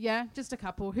Yeah, just a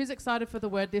couple. Who's excited for the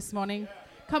word this morning?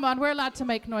 Come on, we're allowed to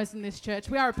make noise in this church.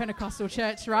 We are a Pentecostal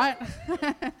church, right?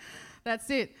 That's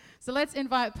it. So let's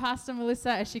invite Pastor Melissa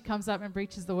as she comes up and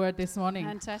preaches the word this morning.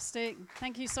 Fantastic.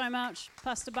 Thank you so much,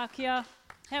 Pastor Bakia.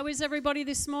 How is everybody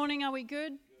this morning? Are we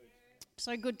good?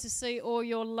 So good to see all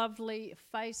your lovely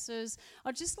faces.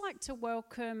 I'd just like to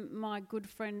welcome my good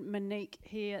friend Monique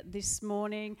here this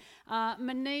morning.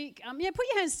 Monique, put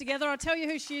your hands together. I'll tell you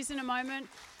who she is in a moment.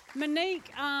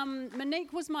 Monique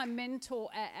was my mentor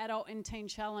at Adult and Teen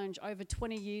Challenge over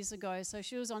 20 years ago. So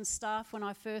she was on staff when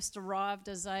I first arrived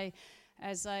as a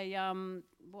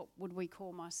what would we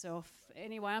call myself?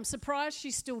 Anyway, I'm surprised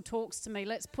she still talks to me.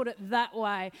 Let's put it that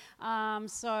way.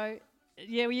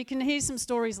 Yeah, well, you can hear some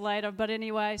stories later, but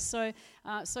anyway, so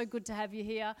good to have you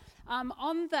here.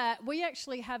 On that, we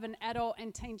actually have an Adult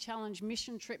and Teen Challenge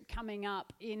mission trip coming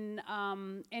up in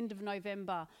end of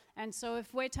November. And so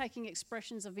if we're taking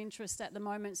expressions of interest at the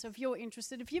moment, so if you're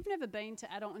interested, if you've never been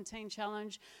to Adult and Teen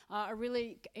Challenge, I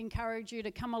really encourage you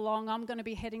to come along. I'm going to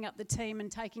be heading up the team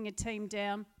and taking a team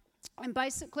down. And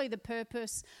basically the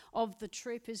purpose of the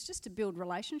trip is just to build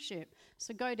relationship.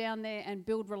 So go down there and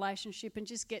build relationship and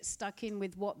just get stuck in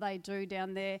with what they do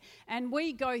down there. And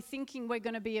we go thinking we're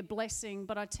going to be a blessing,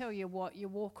 but I tell you what, you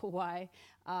walk away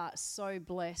so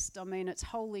blessed. I mean, it's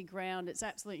holy ground. It's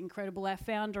absolutely incredible. Our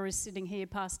founder is sitting here,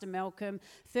 Pastor Malcolm,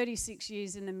 36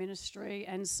 years in the ministry.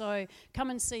 And so come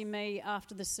and see me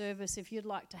after the service if you'd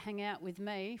like to hang out with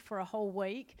me for a whole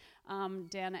week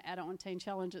down at Adult and Teen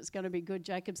Challenge. It's going to be good.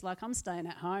 Jacob's like, I'm staying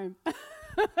at home.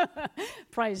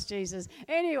 Praise Jesus.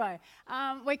 Anyway,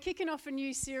 we're kicking off a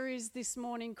new series this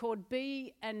morning called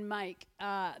Be and Make,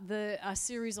 a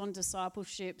series on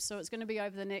discipleship. So it's going to be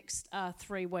over the next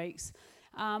 3 weeks.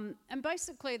 And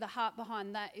basically the heart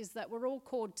behind that is that we're all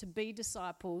called to be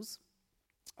disciples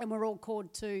and we're all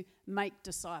called to make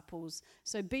disciples.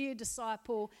 So be a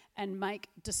disciple and make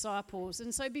disciples.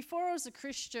 And so before I was a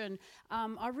Christian,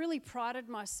 I really prided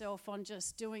myself on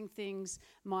just doing things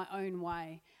my own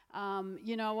way.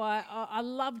 I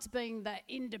loved being that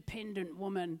independent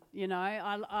woman,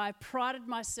 I prided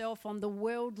myself on the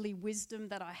worldly wisdom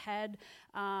that I had,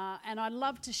 and I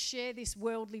loved to share this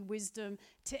worldly wisdom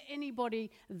to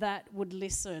anybody that would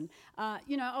listen. I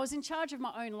was in charge of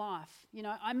my own life.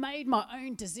 I made my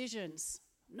own decisions.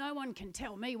 No one can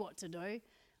tell me what to do.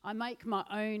 I make my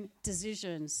own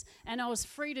decisions, and I was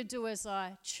free to do as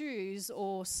I choose,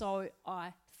 or so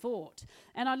I thought.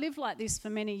 And I lived like this for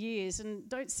many years, and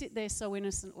don't sit there so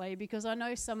innocently, because I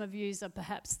know some of yous are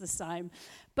perhaps the same.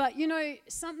 But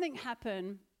something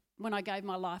happened when I gave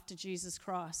my life to Jesus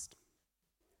Christ.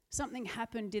 Something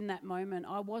happened in that moment.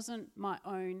 I wasn't my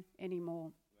own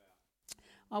anymore.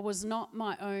 I was not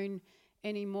my own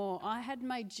anymore. I had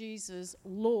made Jesus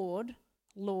Lord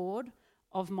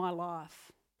of my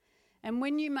life. And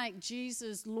when you make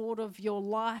Jesus Lord of your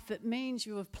life, it means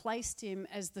you have placed him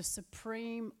as the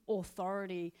supreme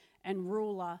authority and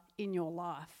ruler in your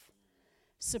life.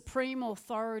 Supreme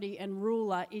authority and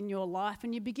ruler in your life.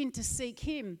 And you begin to seek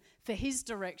him for his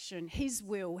direction, his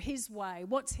will, his way.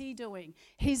 What's he doing?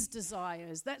 His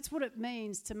desires. That's what it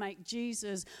means to make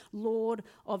Jesus Lord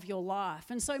of your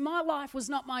life. And so my life was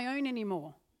not my own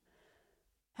anymore.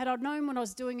 Had I known what I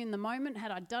was doing in the moment, had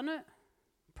I done it?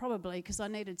 Probably, because I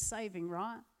needed saving,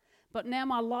 right? But now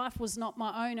my life was not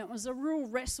my own. It was a real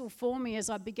wrestle for me as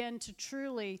I began to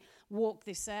truly walk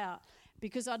this out,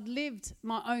 because I'd lived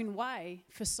my own way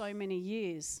for so many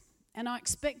years. And I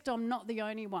expect I'm not the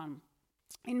only one.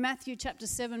 In Matthew chapter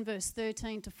 7, verse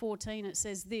 13 to 14, it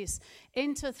says this: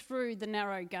 "Enter through the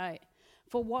narrow gate.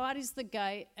 For wide is the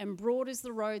gate and broad is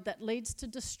the road that leads to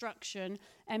destruction,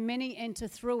 and many enter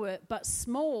through it. But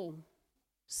small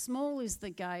is the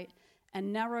gate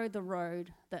and narrow the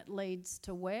road that leads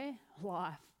to where?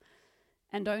 Life.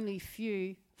 And only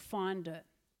few find it."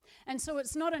 And so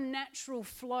it's not a natural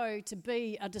flow to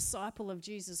be a disciple of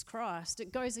Jesus Christ.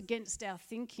 It goes against our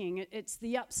thinking. It's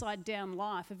the upside down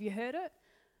life. Have you heard it?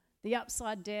 The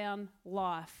upside down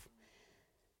life.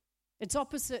 It's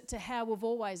opposite to how we've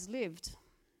always lived.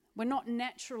 We're not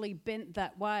naturally bent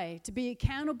that way. To be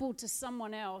accountable to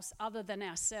someone else other than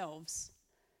ourselves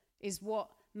is what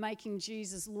making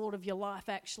Jesus Lord of your life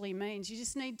actually means. You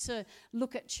just need to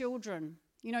look at children.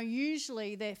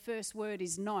 Usually their first word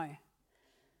is no.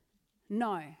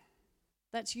 No.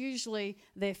 That's usually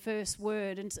their first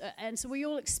word. And so we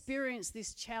all experience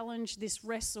this challenge, this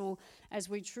wrestle, as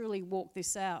we truly walk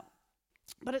this out.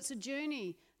 But it's a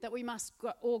journey that we must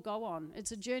all go on.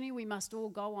 It's a journey we must all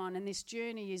go on, and this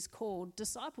journey is called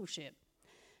discipleship.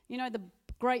 The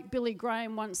great Billy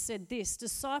Graham once said this: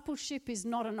 discipleship is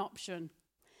not an option.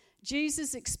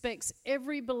 Jesus expects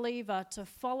every believer to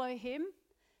follow him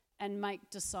and make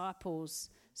disciples.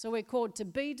 So we're called to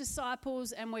be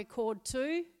disciples and we're called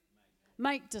to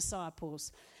make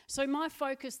disciples. So my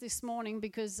focus this morning,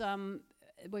 because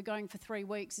we're going for 3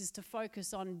 weeks, is to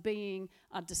focus on being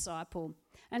a disciple.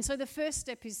 And so the first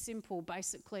step is simple,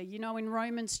 basically. You know, in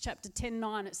Romans chapter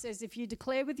 10:9, it says, if you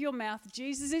declare with your mouth,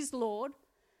 Jesus is Lord,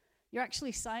 you're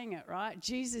actually saying it, right?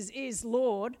 Jesus is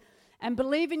Lord, and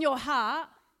believe in your heart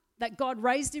that God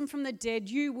raised him from the dead,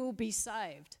 you will be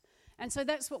saved. And so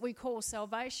that's what we call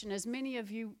salvation, as many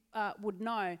of you would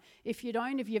know. If you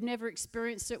don't, if you've never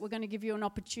experienced it, we're going to give you an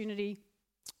opportunity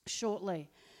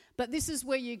shortly. But this is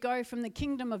where you go from the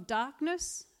kingdom of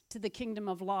darkness to the kingdom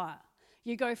of light.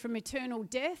 You go from eternal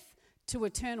death to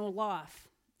eternal life.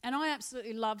 And I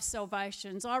absolutely love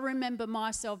salvations. I remember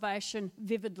my salvation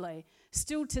vividly.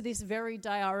 Still to this very day,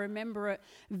 I remember it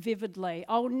vividly.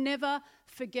 I'll never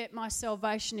forget my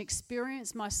salvation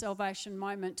experience, my salvation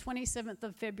moment. 27th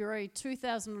of February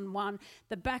 2001,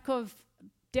 the back of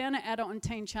down at Adult and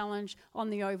Teen Challenge on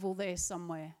the oval there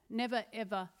somewhere. Never,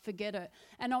 ever forget it.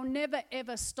 And I'll never,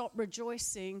 ever stop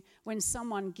rejoicing when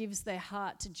someone gives their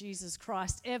heart to Jesus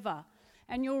Christ, ever.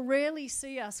 And you'll rarely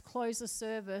see us close a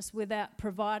service without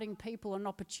providing people an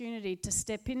opportunity to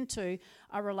step into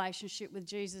a relationship with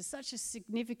Jesus. Such a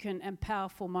significant and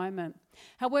powerful moment.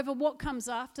 However, what comes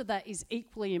after that is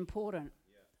equally important.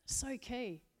 So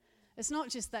key. It's not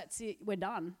just that's it, we're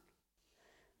done.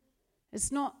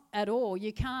 It's not at all.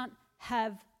 You can't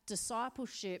have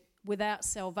discipleship without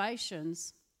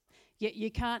salvations, yet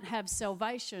you can't have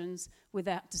salvations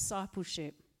without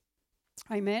discipleship.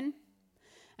 Amen?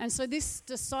 And so this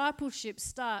discipleship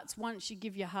starts once you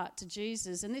give your heart to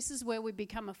Jesus, and this is where we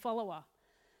become a follower.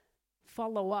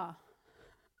 Follower.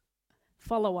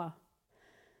 Follower.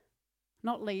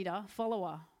 Not leader,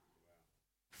 follower.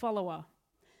 Follower.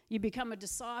 You become a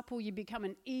disciple, you become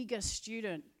an eager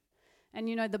student. And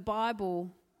you know, the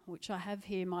Bible, which I have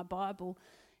here, my Bible,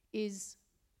 is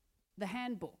the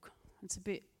handbook. It's a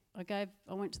bit, I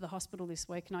went to the hospital this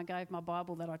week and I gave my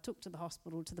Bible that I took to the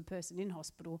hospital to the person in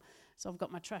hospital. So I've got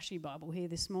my trashy Bible here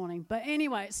this morning. But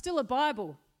anyway, it's still a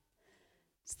Bible.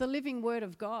 It's the living word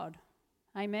of God.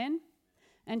 Amen?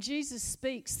 And Jesus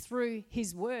speaks through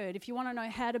his word. If you want to know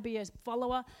how to be a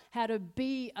follower, how to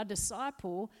be a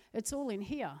disciple, it's all in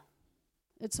here.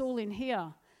 It's all in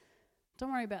here.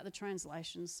 Don't worry about the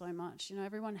translations so much. You know,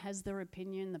 everyone has their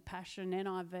opinion, the Passion,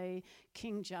 NIV,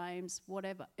 King James,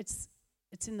 whatever. It's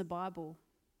in the Bible.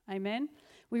 Amen?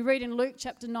 We read in Luke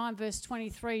chapter 9, verse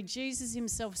 23, Jesus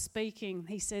himself speaking,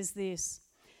 he says this,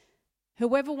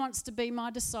 whoever wants to be my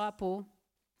disciple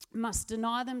must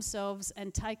deny themselves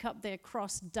and take up their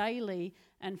cross daily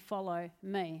and follow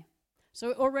me.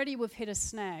 So already we've hit a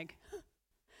snag.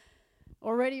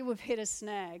 Already we've hit a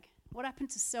snag. What happened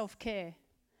to self-care?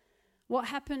 What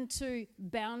happened to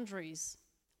boundaries?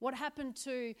 What happened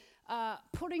to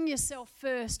putting yourself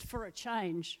first for a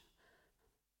change?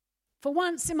 For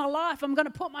once in my life, I'm going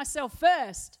to put myself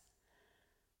first.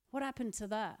 What happened to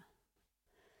that?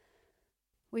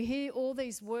 We hear all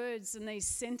these words and these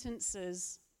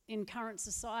sentences in current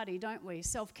society, don't we?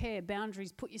 Self-care,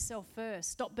 boundaries, put yourself first,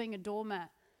 stop being a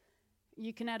doormat.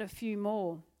 You can add a few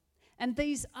more. And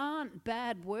these aren't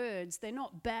bad words, they're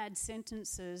not bad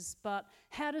sentences, but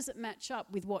how does it match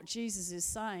up with what Jesus is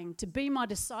saying? To be my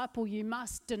disciple, you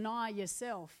must deny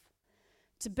yourself.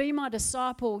 To be my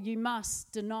disciple, you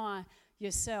must deny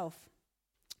yourself.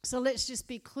 So let's just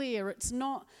be clear,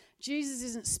 Jesus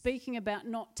isn't speaking about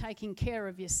not taking care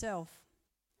of yourself.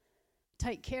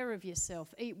 Take care of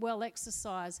yourself, eat well,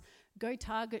 exercise, go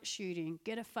target shooting,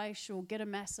 get a facial, get a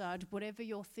massage, whatever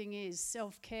your thing is.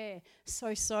 Self-care,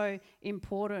 so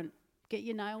important. Get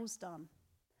your nails done.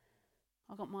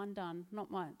 I got mine done, not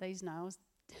these nails,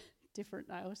 different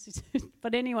nails.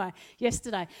 But anyway,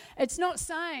 yesterday. It's not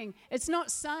saying,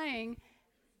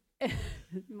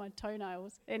 my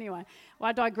toenails. Anyway,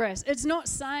 I digress. It's not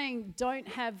saying don't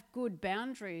have good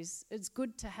boundaries. It's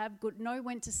good to know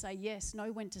when to say yes,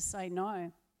 know when to say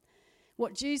no.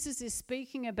 What Jesus is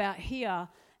speaking about here,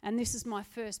 and this is my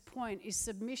first point, is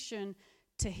submission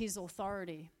to his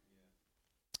authority.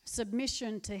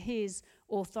 Submission to his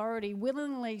authority,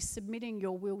 willingly submitting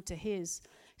your will to his,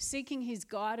 seeking his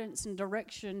guidance and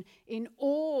direction in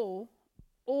all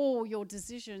your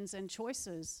decisions and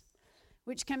choices,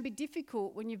 which can be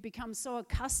difficult when you've become so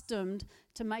accustomed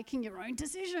to making your own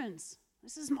decisions.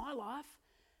 This is my life,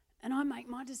 and I make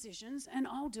my decisions, and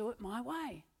I'll do it my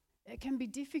way. It can be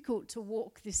difficult to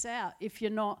walk this out if you're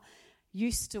not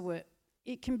used to it.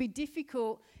 It can be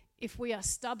difficult if we are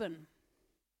stubborn.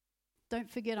 Don't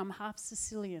forget, I'm half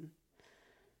Sicilian.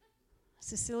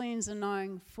 Sicilians are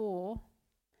known for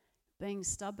being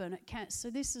stubborn. So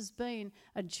this has been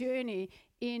a journey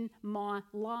in my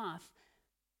life,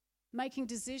 making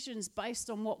decisions based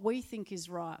on what we think is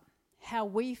right, how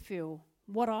we feel,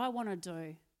 what I want to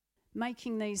do,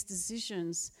 making these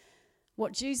decisions.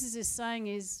 What Jesus is saying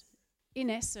is,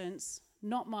 in essence,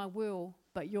 not my will,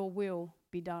 but your will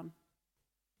be done.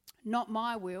 Not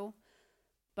my will,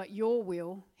 but your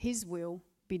will, his will,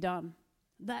 be done.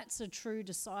 That's a true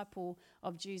disciple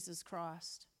of Jesus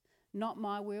Christ. Not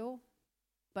my will,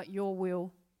 but your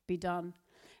will be done.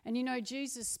 And you know,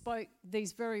 Jesus spoke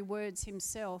these very words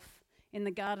himself in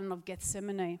the Garden of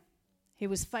Gethsemane. He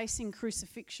was facing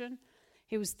crucifixion.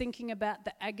 He was thinking about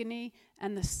the agony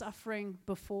and the suffering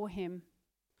before him.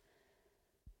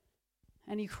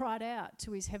 And he cried out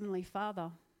to his heavenly Father,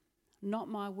 not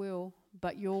my will,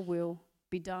 but your will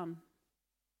be done.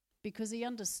 Because he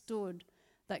understood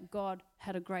that God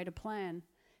had a greater plan.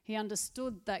 He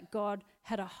understood that God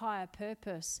had a higher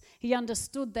purpose. He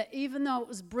understood that even though it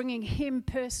was bringing him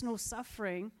personal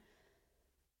suffering,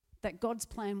 that God's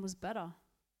plan was better.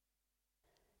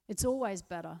 It's always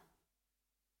better.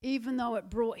 Even though it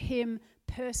brought him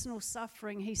personal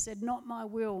suffering, he said, not my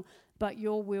will, but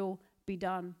your will be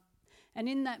done. And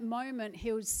in that moment,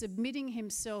 he was submitting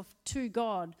himself to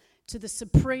God, to the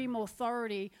supreme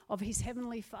authority of his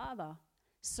heavenly Father,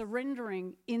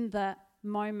 surrendering in that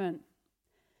moment.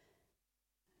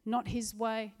 Not his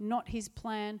way, not his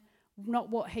plan, not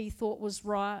what he thought was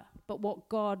right, but what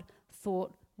God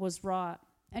thought was right.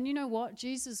 And you know what?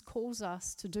 Jesus calls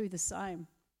us to do the same.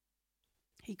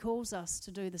 He calls us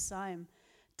to do the same,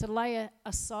 to lay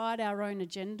aside our own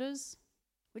agendas,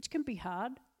 which can be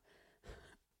hard.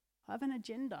 I have an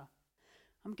agenda.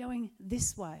 I'm going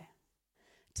this way.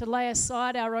 To lay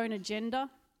aside our own agenda,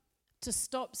 to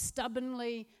stop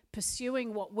stubbornly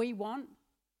pursuing what we want,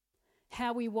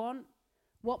 how we want,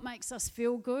 what makes us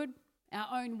feel good, our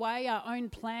own way, our own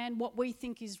plan, what we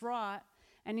think is right,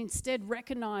 and instead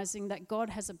recognizing that God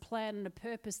has a plan and a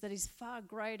purpose that is far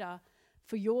greater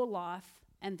for your life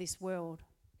and this world.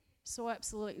 So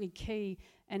absolutely key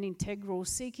and integral,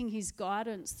 seeking his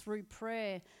guidance through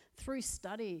prayer, through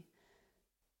study,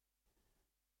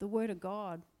 the Word of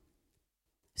God,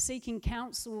 seeking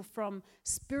counsel from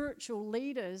spiritual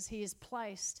leaders he has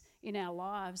placed in our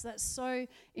lives. That's so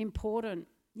important.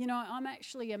 You know, I'm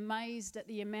actually amazed at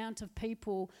the amount of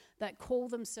people that call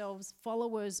themselves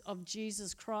followers of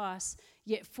Jesus Christ,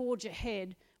 yet forge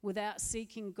ahead without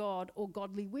seeking God or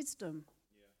godly wisdom.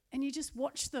 Yeah. And you just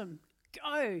watch them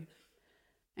go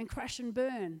and crash and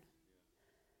burn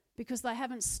because they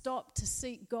haven't stopped to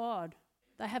seek God.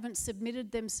 They haven't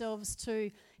submitted themselves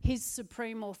to his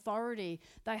supreme authority.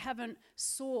 They haven't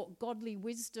sought godly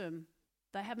wisdom.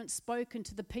 They haven't spoken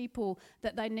to the people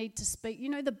that they need to speak. You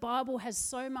know, the Bible has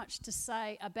so much to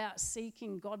say about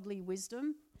seeking godly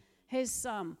wisdom. Here's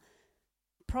some.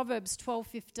 Proverbs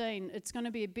 12:15. It's going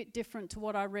to be a bit different to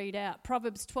what I read out.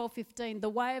 Proverbs 12:15. The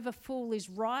way of a fool is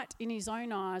right in his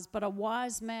own eyes, but a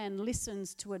wise man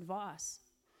listens to advice.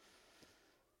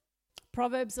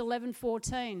 Proverbs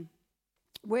 11:14.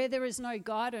 Where there is no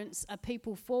guidance, a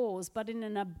people falls, but in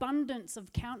an abundance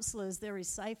of counselors there is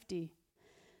safety.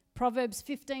 Proverbs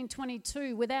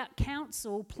 15:22, without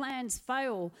counsel, plans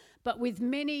fail, but with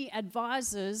many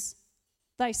advisors,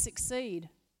 they succeed.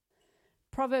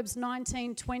 Proverbs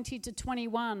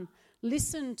 19:20-21,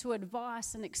 listen to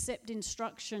advice and accept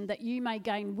instruction that you may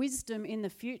gain wisdom in the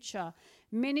future.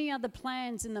 Many are the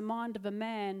plans in the mind of a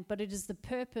man, but it is the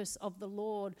purpose of the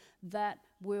Lord that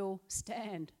will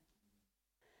stand.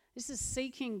 This is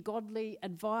seeking godly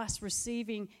advice,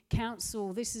 receiving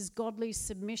counsel. This is godly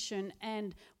submission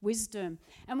and wisdom.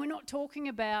 And we're not talking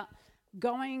about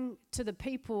going to the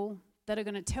people that are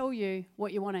going to tell you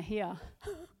what you want to hear.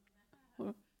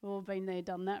 We've all been there,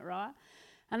 done that, right?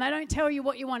 And they don't tell you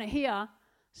what you want to hear,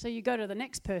 so you go to the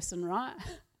next person, right?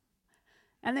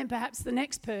 And then perhaps the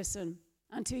next person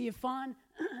until you find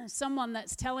someone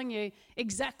that's telling you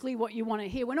exactly what you want to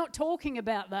hear. We're not talking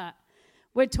about that.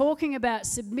 We're talking about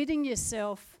submitting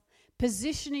yourself,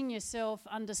 positioning yourself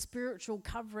under spiritual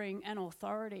covering and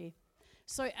authority.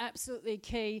 So absolutely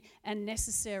key and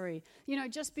necessary. You know,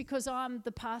 just because I'm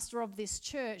the pastor of this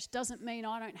church doesn't mean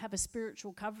I don't have a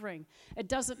spiritual covering. It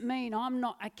doesn't mean I'm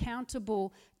not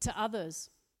accountable to others.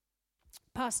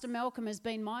 Pastor Malcolm has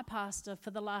been my pastor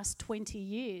for the last 20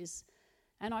 years,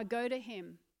 and I go to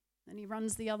him, and he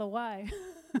runs the other way.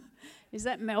 Is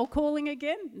that Mel calling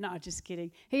again? No, just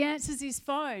kidding. He answers his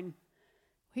phone.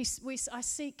 I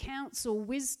seek counsel,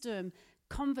 wisdom,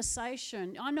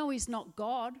 conversation. I know he's not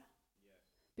God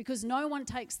because no one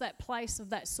takes that place of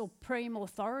that supreme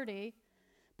authority,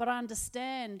 but I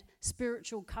understand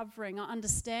spiritual covering. I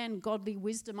understand godly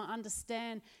wisdom. I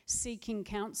understand seeking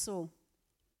counsel.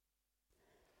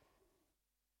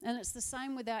 And it's the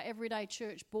same with our everyday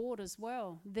church board as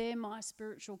well. They're my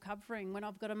spiritual covering. When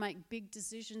I've got to make big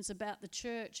decisions about the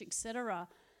church, etc.,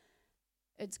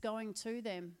 it's going to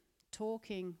them,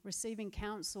 talking, receiving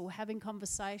counsel, having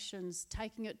conversations,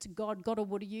 taking it to God. God,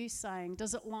 what are you saying?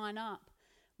 Does it line up?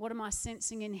 What am I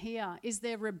sensing in here? Is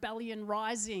there rebellion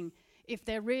rising? If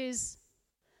there is,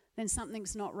 then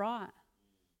something's not right.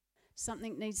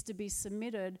 Something needs to be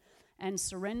submitted and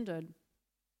surrendered.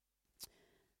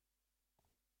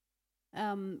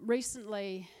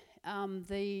 Recently,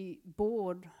 the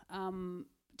board,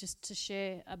 just to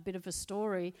share a bit of a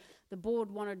story, the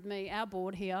board wanted me, our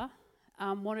board here,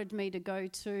 wanted me to go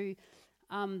to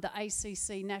the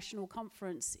ACC National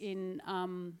Conference in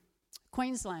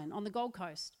Queensland on the Gold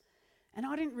Coast. And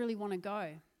I didn't really want to go.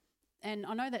 And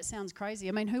I know that sounds crazy.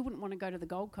 I mean, who wouldn't want to go to the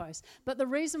Gold Coast? But the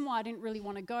reason why I didn't really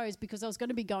want to go is because I was going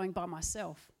to be going by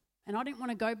myself. And I didn't want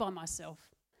to go by myself.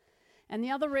 And the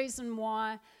other reason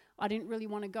why I didn't really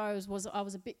want to go was I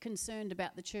was a bit concerned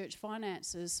about the church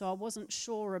finances, so I wasn't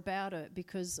sure about it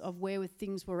because of where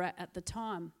things were at the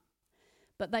time.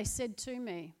 But they said to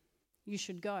me, you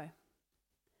should go.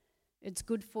 It's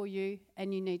good for you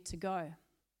and you need to go.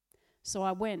 So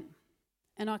I went.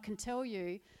 And I can tell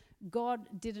you,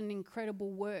 God did an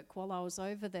incredible work while I was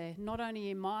over there, not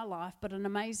only in my life, but an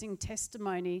amazing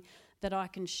testimony that I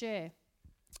can share.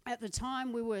 At the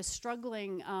time, we were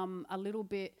struggling a little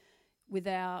bit with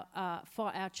our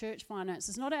church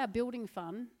finances, not our building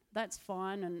fund, that's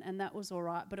fine, and that was all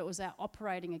right, but it was our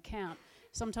operating account.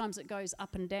 Sometimes it goes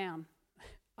up and down,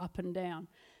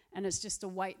 and it's just a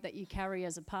weight that you carry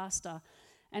as a pastor.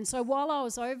 And so while I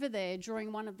was over there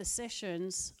during one of the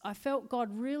sessions, I felt God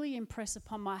really impress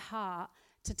upon my heart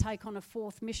to take on a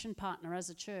fourth mission partner as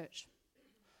a church.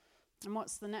 And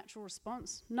what's the natural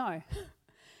response? No.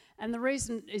 And the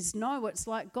reason is no. It's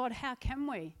like, God, how can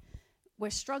we?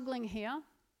 We're struggling here.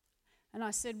 And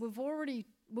I said, we've already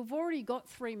got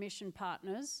 3 mission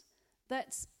partners.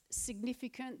 That's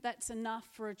significant. That's enough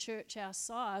for a church our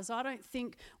size. I don't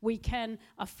think we can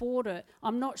afford it.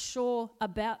 I'm not sure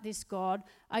about this, God.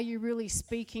 Are you really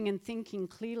speaking and thinking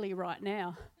clearly right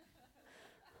now?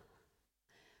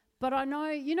 But I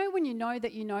know, when you know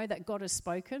that God has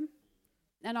spoken,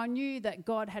 and I knew that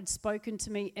God had spoken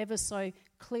to me ever so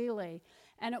clearly.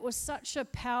 And it was such a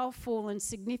powerful and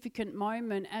significant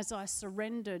moment as I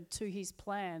surrendered to his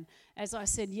plan. As I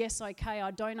said, yes, okay, I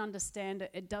don't understand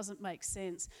it. It doesn't make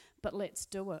sense, but let's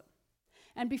do it.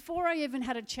 And before I even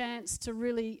had a chance to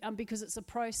really, because it's a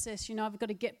process, I've got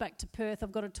to get back to Perth.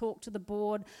 I've got to talk to the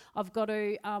board. I've got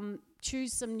to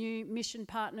choose some new mission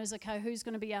partners. Okay, who's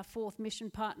going to be our 4th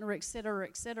mission partner, et cetera,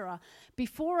 et cetera.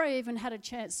 Before I even had a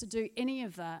chance to do any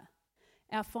of that,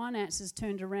 our finances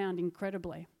turned around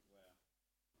incredibly.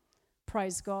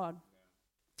 Praise God.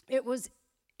 It was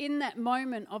in that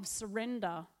moment of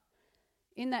surrender,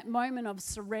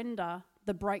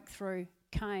 the breakthrough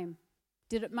came.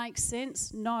 Did it make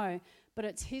sense? No. But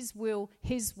it's his will,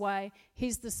 his way.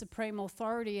 He's the supreme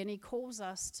authority, and he calls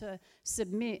us to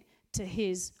submit to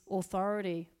his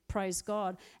authority. Praise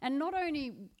God. And not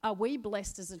only are we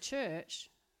blessed as a church,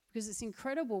 because it's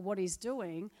incredible what he's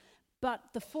doing, but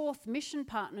the 4th mission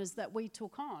partners that we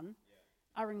took on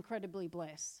are incredibly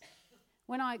blessed.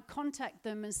 When I contact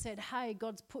them and said, hey,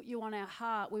 God's put you on our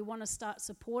heart, we want to start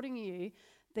supporting you,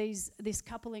 this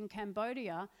couple in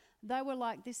Cambodia, they were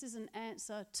like, this is an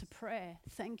answer to prayer.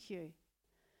 Thank you.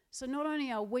 So not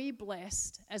only are we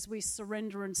blessed as we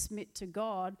surrender and submit to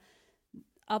God,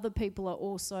 other people are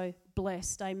also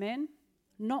blessed. Amen?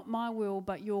 Not my will,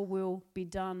 but your will be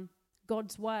done.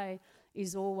 God's way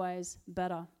is always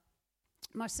better.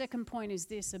 My second point is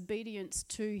this: obedience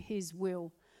to his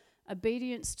will.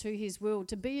 Obedience to his will.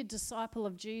 To be a disciple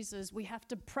of Jesus, we have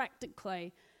to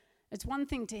practically, it's one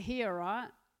thing to hear, right?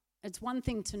 It's one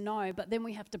thing to know, but then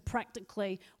we have to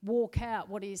practically walk out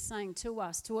what he is saying to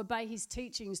us, to obey his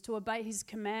teachings, to obey his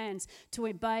commands, to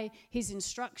obey his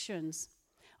instructions.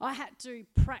 I had to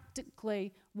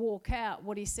practically walk out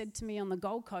what he said to me on the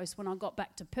Gold Coast when I got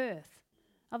back to Perth.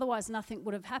 Otherwise, nothing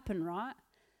would have happened, right?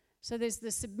 So there's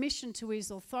the submission to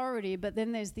his authority, but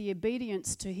then there's the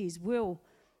obedience to his will.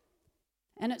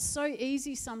 And it's so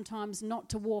easy sometimes not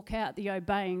to walk out the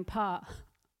obeying part.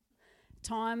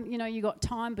 Time, you got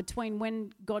time between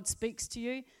when God speaks to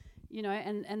you,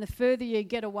 and the further you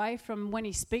get away from when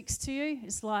he speaks to you,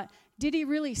 it's like, did he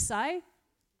really say?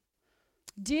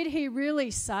 Did he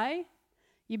really say?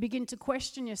 You begin to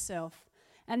question yourself.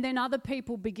 And then other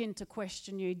people begin to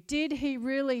question you. Did he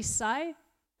really say?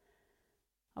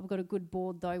 I've got a good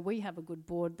board though. We have a good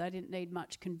board. They didn't need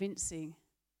much convincing.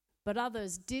 But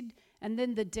others did. And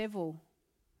then the devil,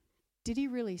 did he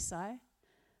really say?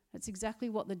 That's exactly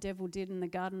what the devil did in the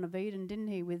Garden of Eden, didn't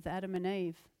he, with Adam and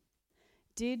Eve?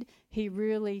 Did he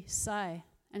really say?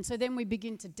 And so then we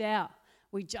begin to doubt,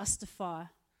 we justify,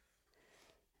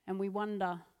 and we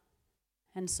wonder,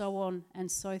 and so on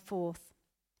and so forth.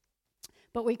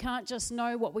 But we can't just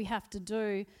know what we have to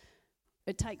do.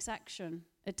 It takes action.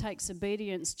 It takes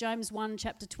obedience. James 1,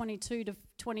 chapter 22 to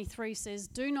 23 says,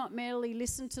 do not merely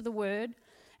listen to the word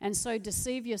and so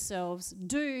deceive yourselves.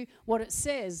 Do what it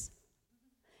says.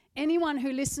 Anyone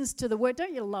who listens to the word,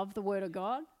 don't you love the word of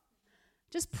God?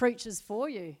 Just preaches for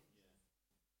you.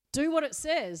 Do what it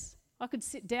says. I could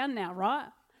sit down now, right?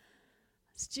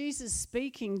 It's Jesus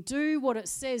speaking. Do what it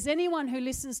says. Anyone who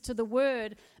listens to the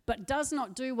word but does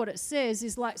not do what it says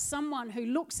is like someone who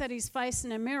looks at his face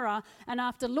in a mirror and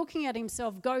after looking at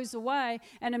himself goes away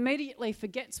and immediately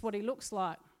forgets what he looks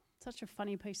like. Such a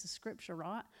funny piece of scripture,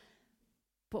 right?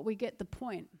 But we get the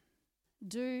point.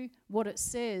 Do what it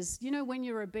says. You know, when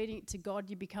you're obedient to God,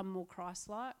 you become more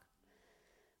Christ-like.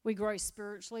 We grow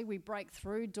spiritually, we break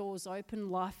through, doors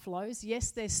open, life flows. Yes,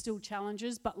 there's still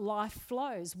challenges, but life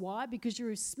flows. Why? Because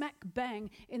you're smack bang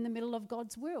in the middle of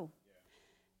God's will.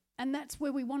 Yeah. And that's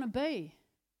where we want to be.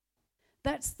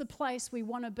 That's the place we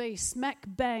want to be, smack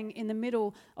bang in the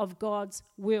middle of God's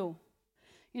will.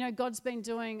 You know, God's been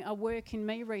doing a work in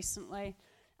me recently.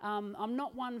 I'm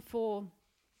not one for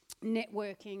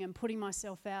networking and putting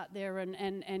myself out there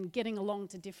and getting along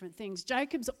to different things.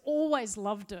 Jacob's always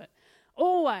loved it.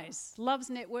 Always loves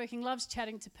networking, loves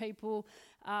chatting to people,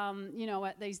 you know,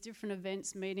 at these different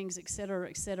events, meetings,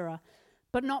 etc.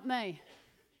 But not me.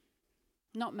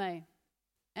 Not me.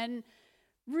 And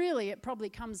really, it probably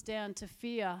comes down to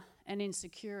fear and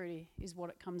insecurity is what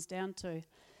it comes down to.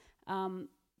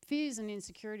 Fears and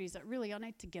insecurities that really I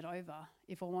need to get over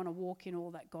if I want to walk in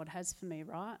all that God has for me,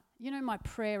 right? You know, my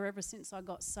prayer ever since I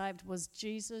got saved was,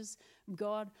 Jesus,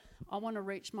 God, I want to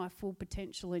reach my full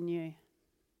potential in you.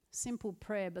 Simple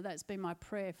prayer, but that's been my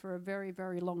prayer for a very,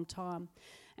 very long time.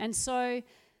 And so,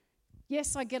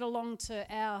 yes, I get along to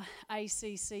our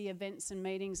ACC events and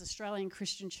meetings, Australian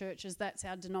Christian churches, that's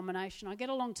our denomination. I get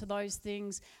along to those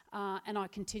things and I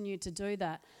continue to do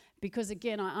that because,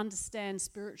 again, I understand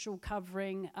spiritual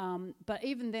covering, but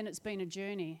even then it's been a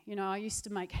journey. You know, I used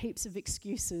to make heaps of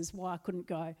excuses why I couldn't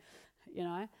go, you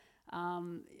know.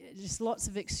 Just lots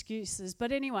of excuses.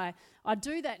 But anyway, I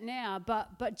do that now,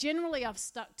 but generally I've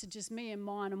stuck to just me and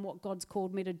mine and what God's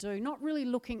called me to do, not really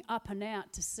looking up and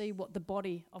out to see what the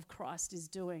body of Christ is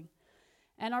doing.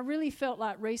 And I really felt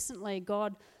like recently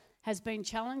God has been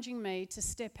challenging me to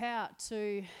step out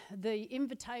to the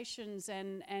invitations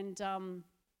and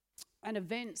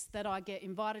events that I get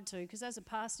invited to, because as a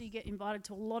pastor you get invited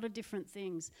to a lot of different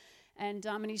things. And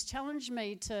he's challenged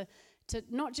me to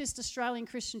not just Australian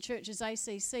Christian Churches,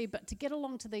 ACC, but to get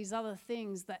along to these other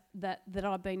things that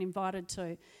I've been invited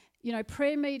to. You know,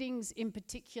 prayer meetings in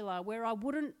particular, where I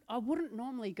wouldn't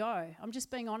normally go. I'm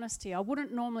just being honest here. I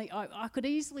wouldn't normally, I could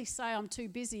easily say I'm too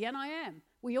busy, and I am.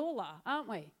 We all are, aren't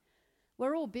we?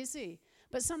 We're all busy.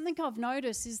 But something I've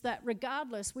noticed is that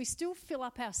regardless, we still fill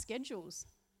up our schedules.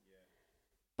 Yeah.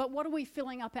 But what are we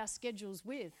filling up our schedules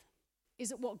with?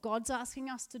 Is it what God's asking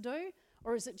us to do,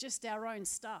 or is it just our own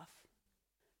stuff?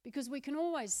 Because we can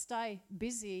always stay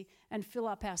busy and fill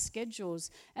up our schedules.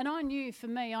 And I knew for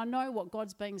me, I know what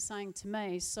God's been saying to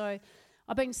me. So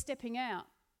I've been stepping out.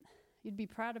 You'd be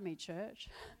proud of me, church.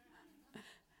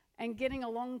 And getting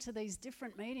along to these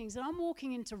different meetings. And I'm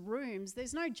walking into rooms.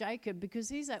 There's no Jacob because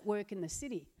he's at work in the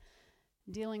city,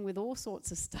 dealing with all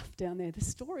sorts of stuff down there. The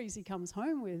stories he comes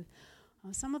home with.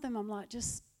 Some of them I'm like,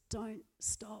 just don't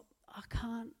stop. I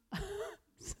can't.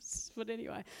 But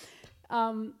anyway.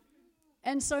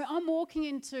 And so I'm walking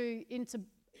into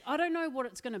I don't know what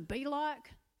it's going to be like.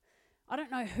 I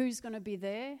don't know who's going to be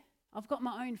there. I've got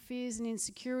my own fears and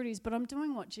insecurities, but I'm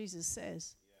doing what Jesus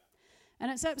says. Yeah.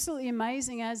 And it's absolutely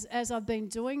amazing as I've been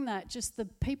doing that, just the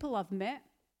people I've met,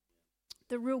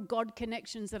 the real God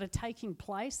connections that are taking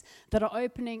place, that are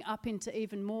opening up into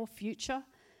even more future.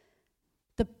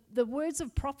 The words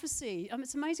of prophecy.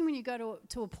 It's amazing when you go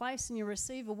to a place and you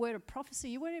receive a word of prophecy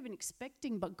you weren't even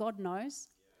expecting, but God knows.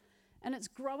 And it's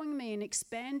growing me and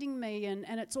expanding me, and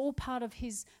it's all part of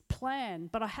his plan,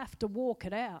 but I have to walk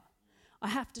it out. I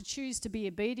have to choose to be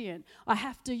obedient. I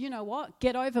have to, you know what,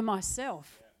 get over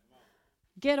myself.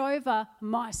 Get over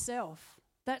myself.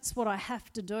 That's what I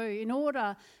have to do in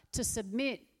order to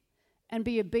submit and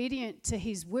be obedient to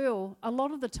his will. A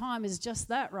lot of the time is just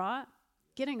that, right?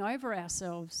 Getting over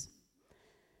ourselves.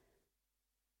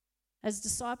 As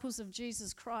disciples of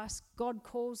Jesus Christ, God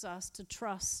calls us to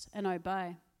trust and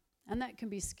obey. And that can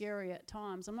be scary at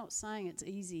times. I'm not saying it's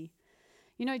easy.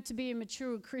 You know, to be a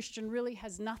mature Christian really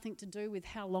has nothing to do with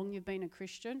how long you've been a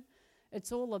Christian.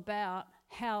 It's all about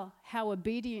how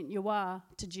obedient you are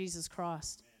to Jesus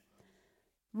Christ.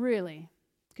 Really.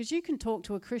 Because you can talk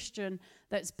to a Christian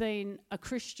that's been a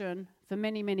Christian for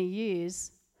many, many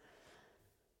years.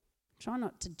 Try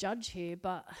not to judge here,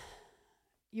 but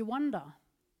you wonder.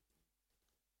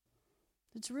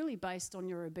 It's really based on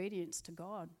your obedience to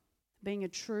God, being a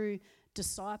true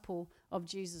disciple of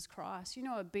Jesus Christ. You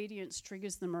know, obedience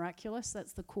triggers the miraculous.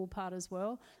 That's the cool part as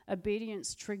well.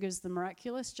 Obedience triggers the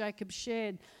miraculous. Jacob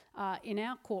shared in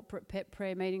our corporate pet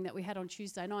prayer meeting that we had on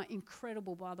Tuesday night.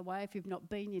 Incredible, by the way. If you've not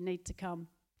been, you need to come.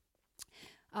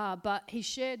 But he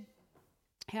shared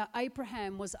how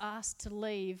Abraham was asked to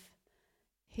leave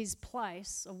his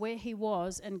place or where he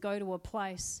was and go to a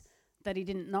place that he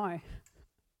didn't know.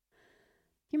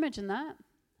 Can you imagine that?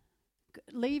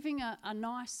 Leaving a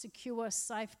nice, secure,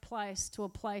 safe place to a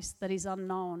place that is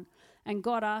unknown. And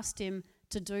God asked him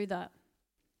to do that.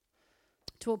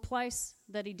 To a place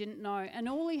that he didn't know. And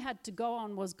all he had to go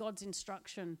on was God's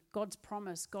instruction, God's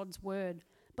promise, God's word.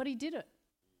 But he did it.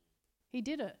 He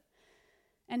did it.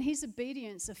 And his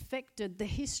obedience affected the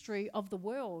history of the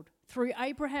world. Through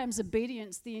Abraham's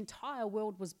obedience, the entire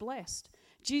world was blessed.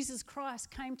 Jesus Christ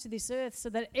came to this earth so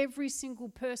that every single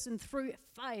person through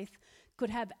faith could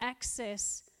have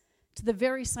access to the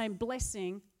very same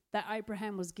blessing that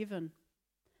Abraham was given.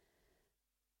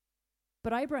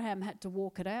 But Abraham had to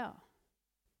walk it out.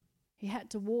 He had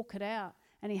to walk it out,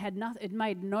 and he had nothing. It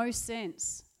made no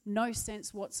sense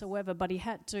whatsoever, but he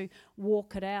had to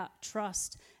walk it out,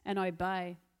 trust and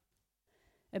obey.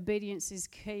 Obedience is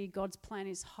key. God's plan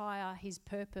is higher. His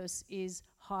purpose is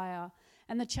higher.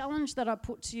 And the challenge that I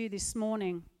put to you this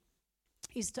morning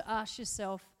is to ask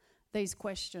yourself these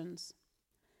questions.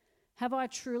 Have I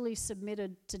truly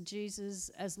submitted to Jesus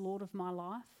as Lord of my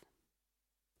life?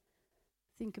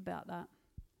 Think about that.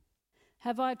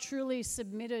 Have I truly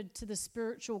submitted to the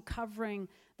spiritual covering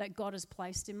that God has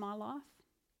placed in my life?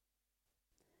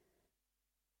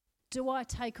 Do I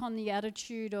take on the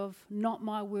attitude of not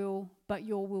my will, but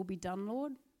your will be done,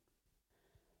 Lord?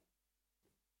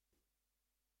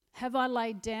 Have I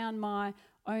laid down my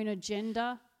own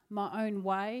agenda, my own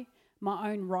way,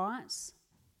 my own rights?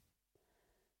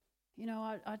 You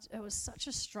know, it was such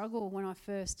a struggle when I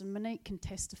first, and Monique can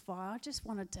testify, I just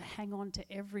wanted to hang on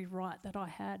to every right that I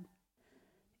had.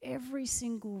 Every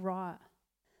single right.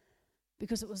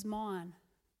 Because it was mine.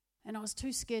 And I was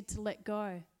too scared to let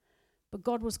go. But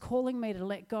God was calling me to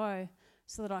let go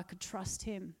so that I could trust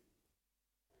him.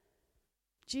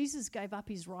 Jesus gave up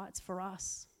his rights for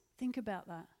us. Think about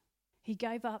that. He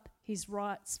gave up his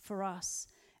rights for us,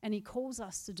 and he calls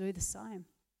us to do the same,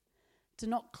 to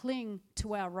not cling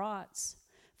to our rights.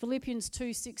 Philippians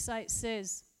 2:6-8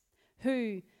 says,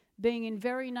 who, being in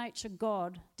very nature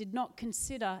God, did not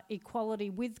consider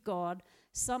equality with God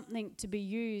something to be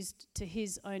used to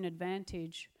his own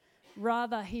advantage.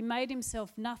 Rather, he made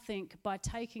himself nothing by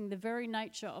taking the very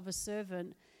nature of a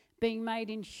servant, being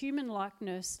made in human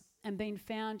likeness and being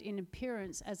found in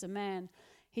appearance as a man.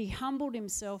 He humbled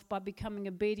himself by becoming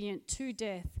obedient to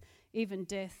death, even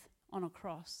death on a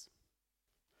cross.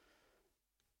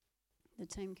 The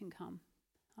team can come.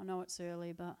 I know it's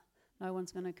early, but no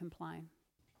one's going to complain.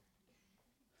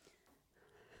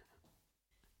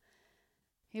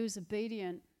 He was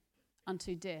obedient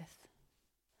unto death.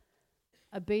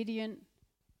 Obedient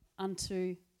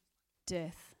unto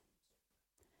death.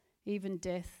 Even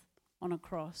death on a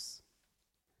cross.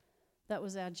 That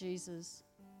was our Jesus.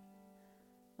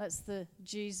 That's the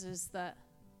Jesus that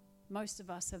most of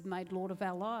us have made Lord of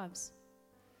our lives.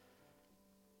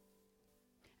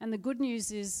 And the good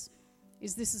news is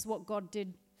this is what God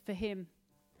did for him.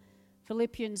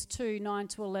 Philippians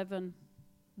 2:9-11.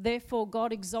 Therefore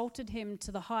God exalted him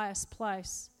to the highest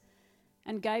place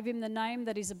and gave him the name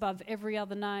that is above every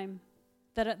other name,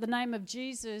 that at the name of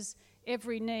Jesus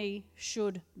every knee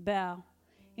should bow,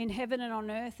 in heaven and on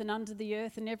earth and under the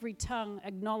earth, and every tongue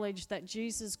acknowledge that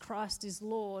Jesus Christ is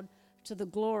Lord, to the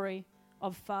glory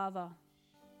of Father.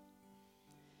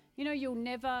 You know, you'll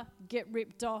never get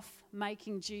ripped off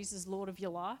making Jesus Lord of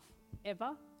your life,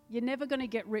 ever. You're never going to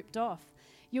get ripped off.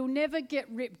 You'll never get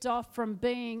ripped off from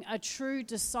being a true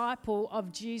disciple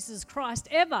of Jesus Christ,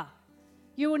 ever.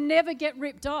 You will never get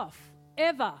ripped off,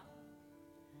 ever.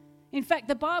 In fact,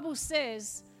 the Bible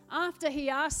says, after he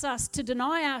asks us to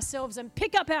deny ourselves and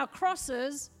pick up our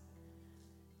crosses,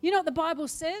 you know what the Bible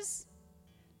says?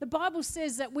 The Bible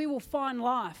says that we will find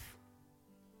life,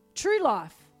 true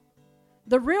life,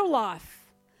 the real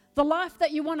life, the life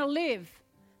that you want to live.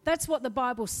 That's what the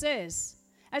Bible says.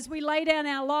 As we lay down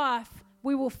our life,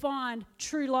 we will find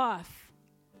true life.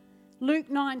 Luke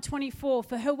 9:24,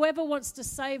 for whoever wants to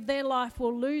save their life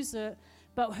will lose it,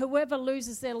 but whoever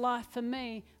loses their life for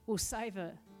me will save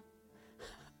it.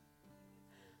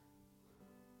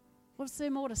 What's there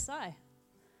more to say?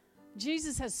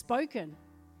 Jesus has spoken.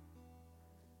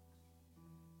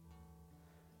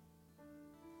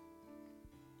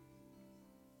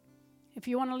 If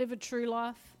you want to live a true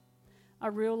life, a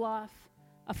real life,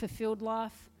 a fulfilled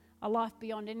life, a life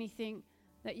beyond anything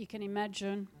that you can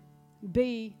imagine,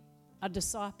 be a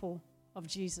disciple of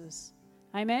Jesus.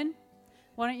 Amen?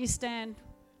 Why don't you stand?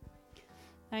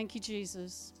 Thank you,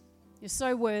 Jesus. You're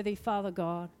so worthy, Father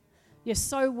God. You're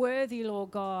so worthy,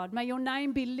 Lord God. May your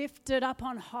name be lifted up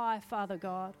on high, Father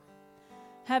God.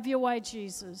 Have your way,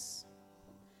 Jesus.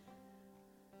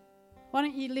 Why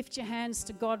don't you lift your hands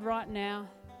to God right now?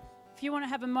 If you want to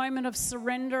have a moment of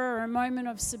surrender or a moment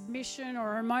of submission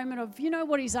or a moment of, you know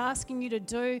what he's asking you to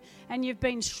do, and you've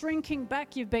been shrinking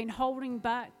back, you've been holding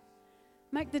back,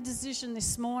 make the decision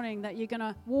this morning that you're going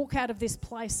to walk out of this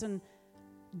place and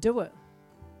do it.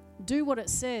 Do what it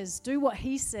says. Do what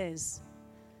he says.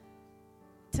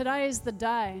 Today is the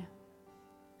day.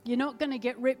 You're not going to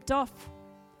get ripped off.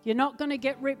 You're not going to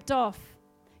get ripped off.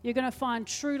 You're going to find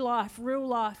true life, real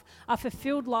life, a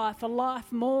fulfilled life, a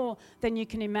life more than you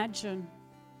can imagine.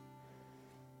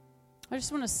 I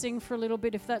just want to sing for a little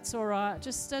bit, if that's all right.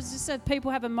 Just as you said,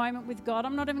 people have a moment with God.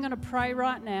 I'm not even going to pray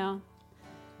right now.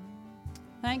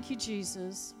 Thank you,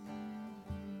 Jesus.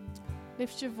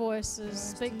 Lift your voices.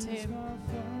 Speak to him.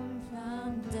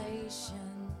 Foundation,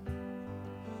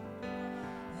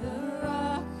 the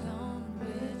rock on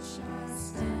which I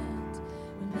stand,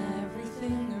 when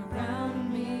everything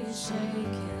around me is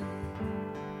shaking.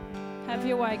 Have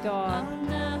your way, God.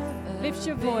 Lift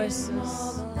your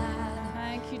voices.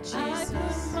 Thank Thank you, Jesus. I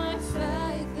put my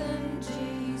faith in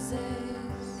Jesus.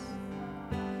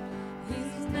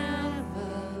 He's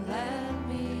never let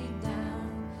me down.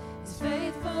 He's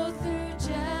faithful through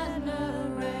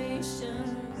generations.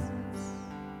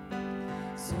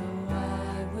 So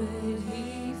why would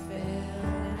he fail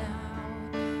now?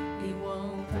 He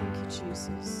won't. Thank you,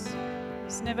 Jesus.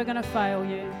 He's never going to fail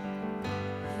you.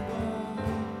 He won't.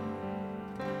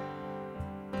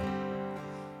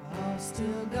 I've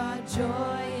still got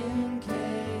joy in chaos.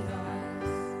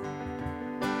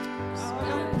 I've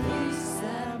got peace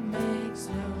that makes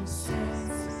no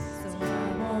sense. So I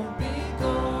won't be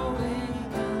going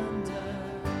under.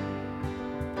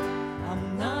 I'm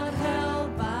not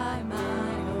held by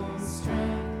my own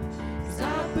strength, 'cause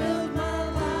I build my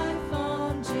life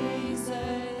on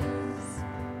Jesus.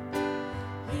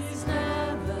 He's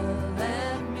never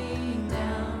let me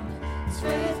down. He's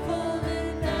faithful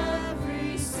in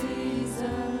every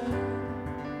season.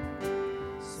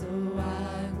 So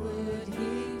why would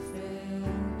he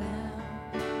fail now?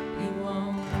 He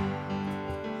won't.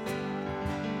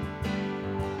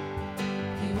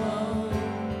 He won't.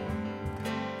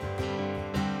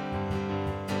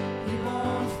 He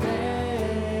won't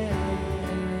fail.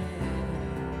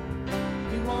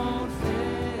 He won't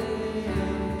fail.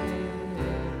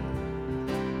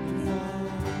 He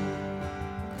won't.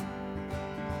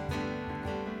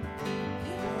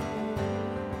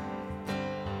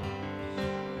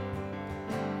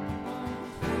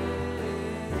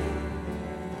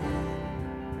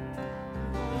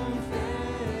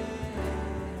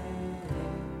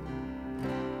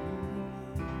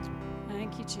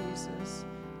 Thank you, Jesus.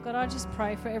 God, I just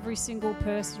pray for every single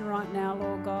person right now,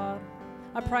 Lord God.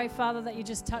 I pray, Father, that you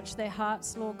just touch their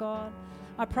hearts, Lord God.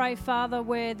 I pray, Father,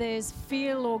 where there's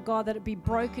fear, Lord God, that it be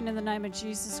broken in the name of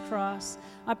Jesus Christ.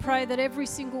 I pray that every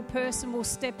single person will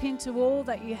step into all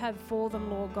that you have for them,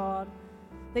 Lord God.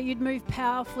 That you'd move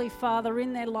powerfully, Father,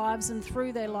 in their lives and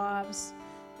through their lives.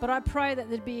 But I pray that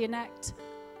there'd be an act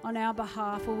on our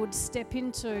behalf, or would step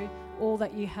into all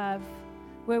that you have,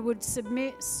 where would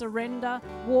submit, surrender,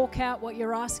 walk out what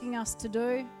you're asking us to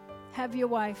do. Have your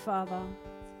way, Father.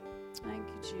 Thank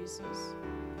you, Jesus.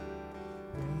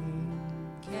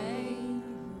 Came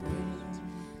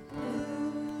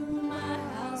when my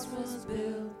house was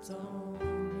built on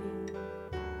you.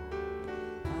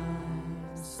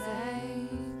 I'm safe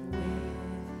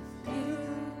with you.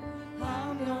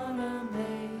 I'm gonna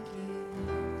make it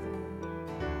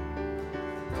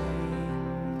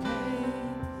through.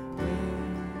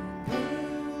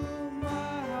 When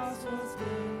my house was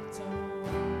built on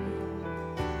you.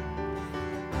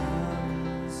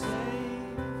 I'm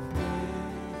safe.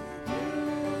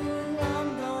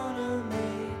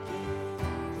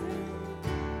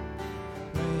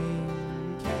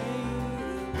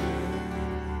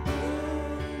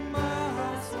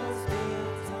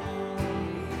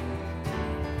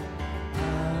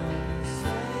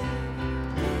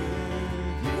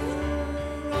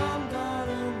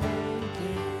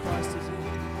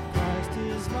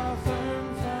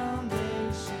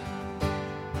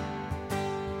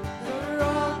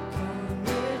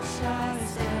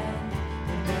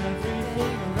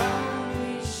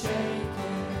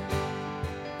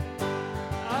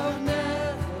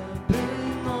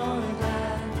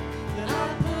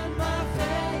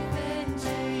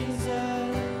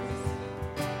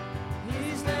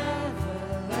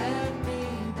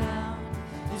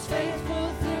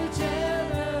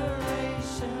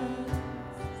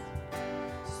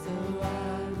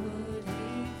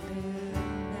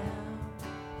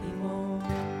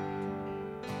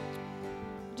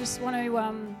 just want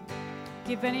to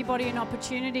give anybody an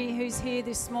opportunity who's here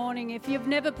this morning. If you've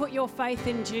never put your faith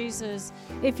in Jesus,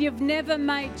 if you've never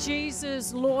made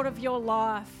Jesus Lord of your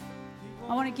life,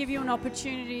 I want to give you an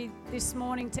opportunity this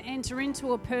morning to enter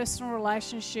into a personal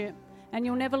relationship, and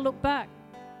you'll never look back.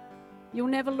 You'll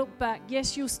never look back.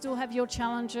 Yes, you'll still have your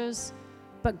challenges,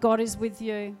 but God is with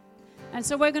you. And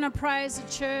so we're going to pray as a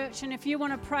church, and if you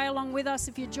want to pray along with us,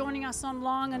 if you're joining us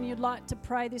online and you'd like to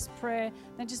pray this prayer,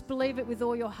 then just believe it with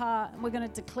all your heart, and we're going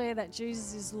to declare that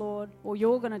Jesus is Lord, or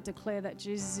you're going to declare that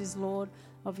Jesus is Lord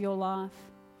of your life.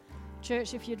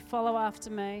 Church, if you'd follow after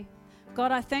me.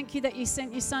 God, I thank you that you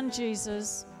sent your son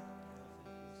Jesus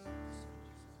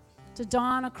to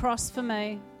die on a cross for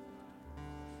me.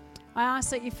 I ask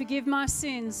that you forgive my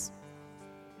sins,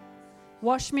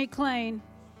 wash me clean,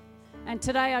 and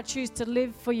today I choose to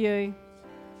live for you.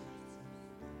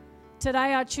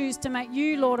 Today I choose to make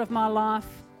you Lord of my life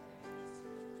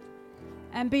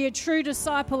and be a true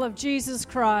disciple of Jesus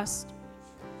Christ.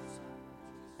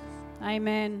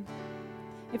 Amen.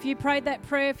 If you prayed that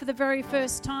prayer for the very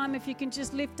first time, if you can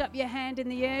just lift up your hand in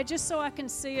the air just so I can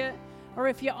see it. Or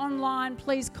if you're online,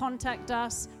 please contact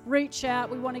us. Reach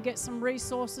out. We want to get some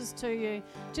resources to you.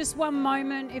 Just one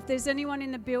moment. If there's anyone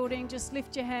in the building, just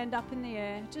lift your hand up in the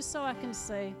air just so I can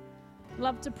see.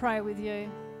 Love to pray with you.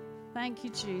 Thank you,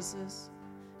 Jesus.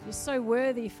 You're so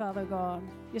worthy, Father God.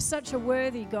 You're such a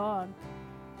worthy God.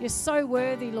 You're so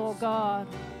worthy, Lord God.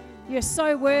 You're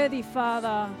so worthy,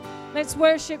 Father. Let's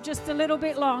worship just a little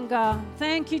bit longer.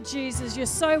 Thank you, Jesus. You're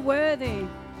so worthy.